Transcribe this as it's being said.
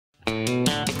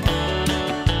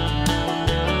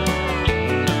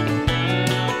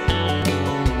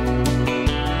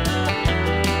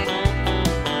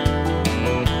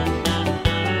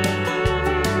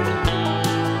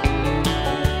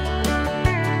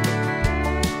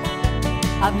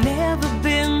I've never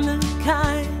been the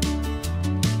kind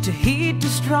to heed to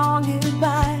strong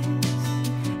advice,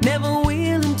 never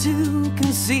willing to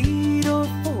concede or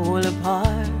fall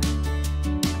apart.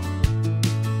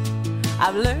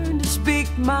 I've learned to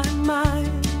speak my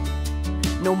mind,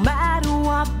 no matter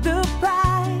what the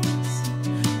price,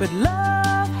 but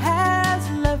love has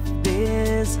left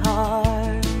this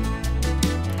heart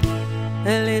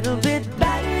a little bit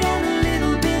battered and a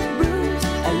little bit bruised,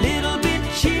 a little bit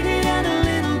cheated and a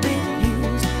little bit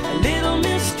used, a little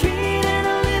mistreated and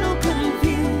a little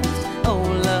confused. Oh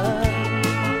love,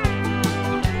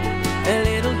 a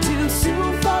little too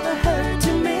soon for the hurt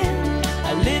to mend,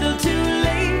 a little too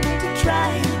late to try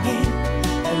again,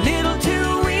 a little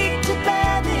too weak to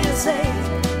bear this ache,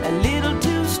 a little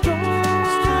too strong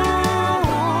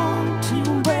to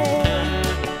break.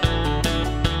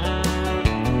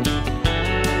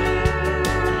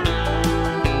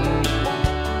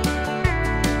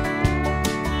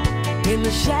 In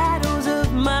the shadows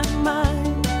of my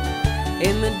mind,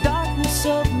 in the darkness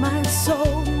of my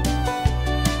soul,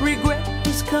 regret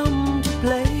has come to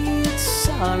play its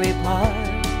sorry part.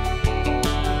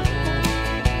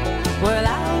 Well,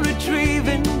 I'll retrieve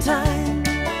in time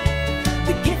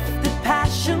the gift that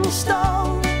passion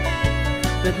stole,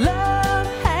 that love